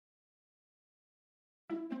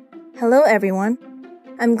Hello everyone!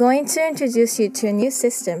 I'm going to introduce you to a new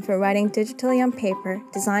system for writing digitally on paper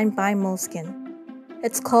designed by Moleskine.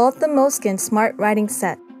 It's called the Moleskine Smart Writing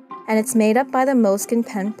Set, and it's made up by the Moleskine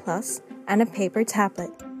Pen Plus and a paper tablet.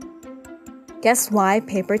 Guess why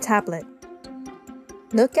paper tablet?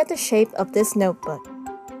 Look at the shape of this notebook.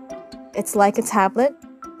 It's like a tablet,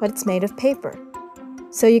 but it's made of paper.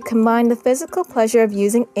 So you combine the physical pleasure of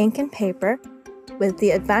using ink and paper with the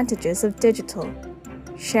advantages of digital,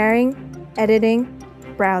 sharing, editing,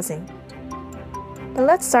 browsing. But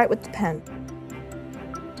let's start with the pen.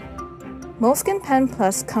 Moleskine Pen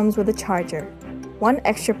Plus comes with a charger, one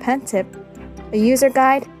extra pen tip, a user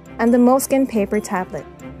guide, and the Moleskine paper tablet.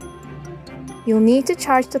 You'll need to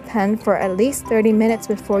charge the pen for at least 30 minutes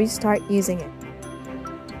before you start using it.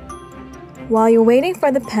 While you're waiting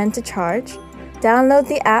for the pen to charge, download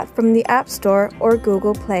the app from the App Store or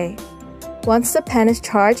Google Play. Once the pen is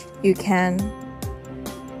charged, you can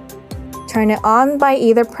turn it on by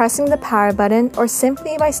either pressing the power button or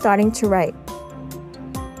simply by starting to write.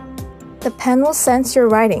 The pen will sense your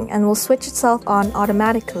writing and will switch itself on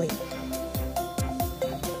automatically.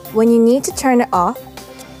 When you need to turn it off,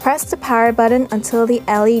 press the power button until the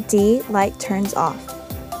LED light turns off,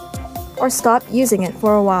 or stop using it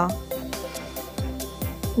for a while.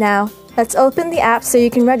 Now, let's open the app so you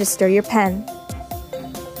can register your pen.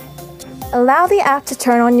 Allow the app to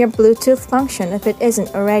turn on your Bluetooth function if it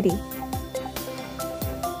isn't already.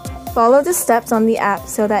 Follow the steps on the app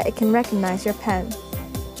so that it can recognize your pen.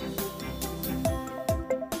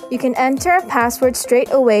 You can enter a password straight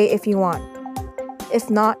away if you want. If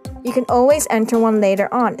not, you can always enter one later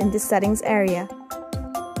on in the settings area.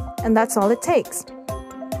 And that's all it takes.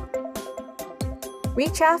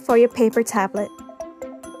 Reach out for your paper tablet.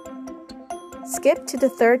 Skip to the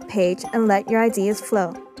third page and let your ideas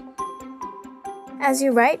flow. As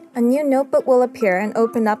you write, a new notebook will appear and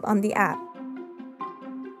open up on the app.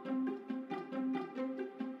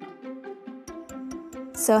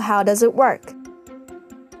 So how does it work?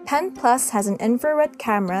 Pen Plus has an infrared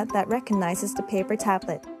camera that recognizes the paper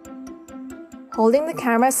tablet. Holding the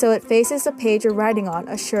camera so it faces the page you're writing on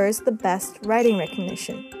assures the best writing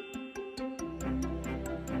recognition.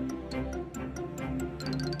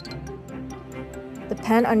 The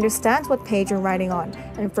pen understands what page you're writing on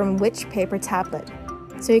and from which paper tablet,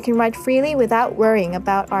 so you can write freely without worrying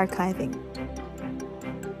about archiving.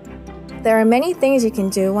 There are many things you can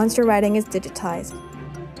do once your writing is digitized.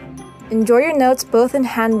 Enjoy your notes both in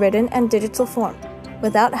handwritten and digital form,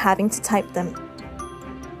 without having to type them.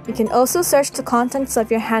 You can also search the contents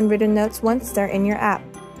of your handwritten notes once they're in your app.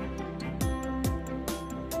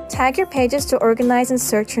 Tag your pages to organize and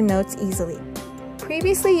search your notes easily.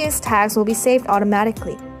 Previously used tags will be saved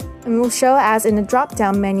automatically, and will show as in the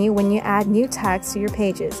drop-down menu when you add new tags to your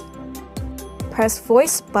pages. Press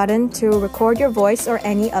Voice button to record your voice or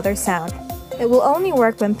any other sound. It will only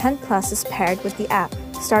work when Pen Plus is paired with the app.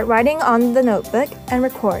 Start writing on the notebook and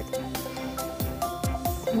record.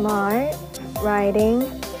 Smart writing.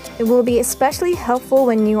 It will be especially helpful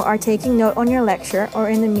when you are taking note on your lecture or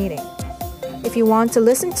in a meeting. If you want to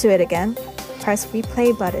listen to it again, press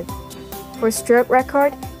Replay button. For stroke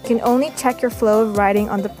record, you can only check your flow of writing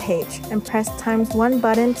on the page and press ×1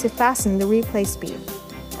 button to fasten the replay speed.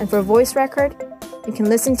 And for voice record, you can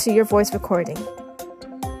listen to your voice recording.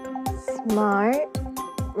 Smart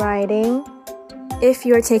writing. If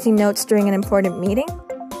you are taking notes during an important meeting,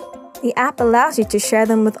 the app allows you to share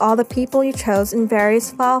them with all the people you chose in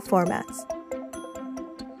various file formats.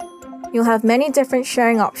 You'll have many different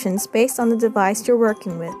sharing options based on the device you're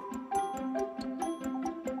working with.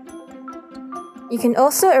 You can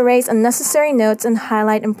also erase unnecessary notes and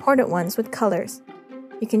highlight important ones with colors.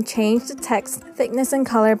 You can change the text thickness and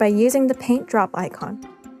color by using the paint drop icon,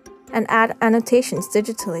 and add annotations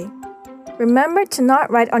digitally. Remember to not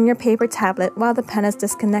write on your paper tablet while the pen is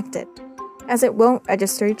disconnected, as it won't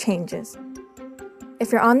register your changes.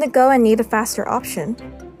 If you're on the go and need a faster option,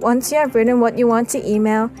 once you have written what you want to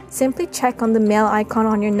email, simply check on the mail icon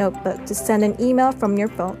on your notebook to send an email from your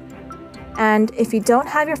phone. And if you don't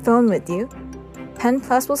have your phone with you, Pen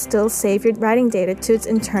Plus will still save your writing data to its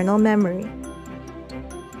internal memory.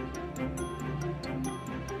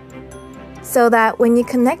 So that when you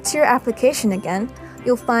connect to your application again,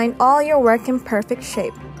 you'll find all your work in perfect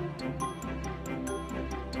shape.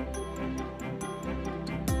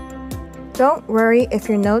 Don't worry if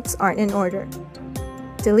your notes aren't in order.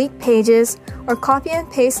 Delete pages or copy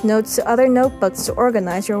and paste notes to other notebooks to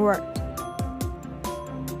organize your work.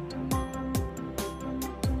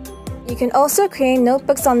 You can also create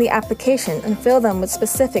notebooks on the application and fill them with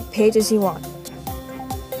specific pages you want.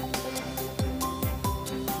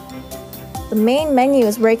 The main menu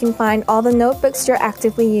is where you can find all the notebooks you're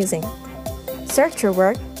actively using. Search your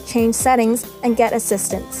work, change settings, and get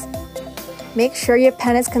assistance. Make sure your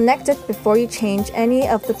pen is connected before you change any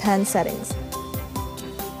of the pen settings.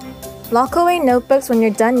 Lock away notebooks when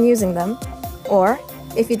you're done using them, or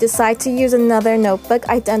if you decide to use another notebook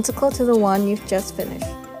identical to the one you've just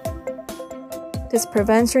finished. This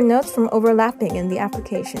prevents your notes from overlapping in the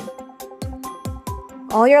application.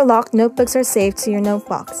 All your locked notebooks are saved to your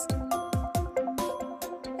notebox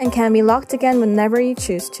and can be locked again whenever you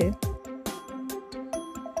choose to.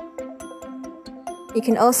 You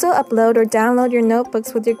can also upload or download your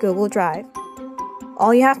notebooks with your Google Drive.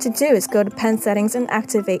 All you have to do is go to Pen Settings and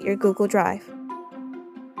activate your Google Drive.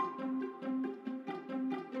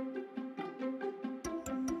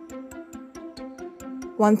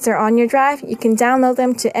 Once they're on your drive, you can download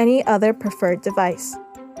them to any other preferred device.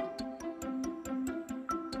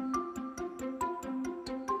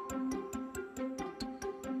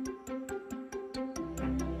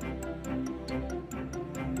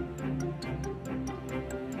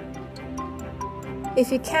 If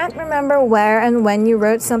you can't remember where and when you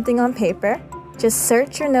wrote something on paper, just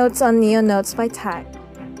search your notes on NeoNotes by tag,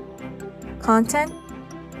 content,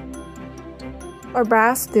 or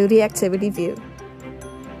browse through the activity view.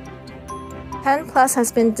 Pen Plus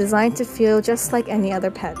has been designed to feel just like any other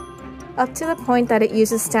pen, up to the point that it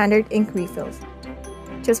uses standard ink refills.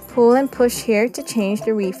 Just pull and push here to change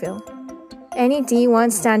the refill. Any D1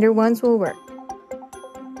 standard ones will work.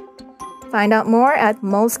 Find out more at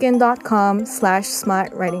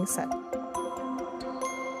moleskine.com/smartwritingset.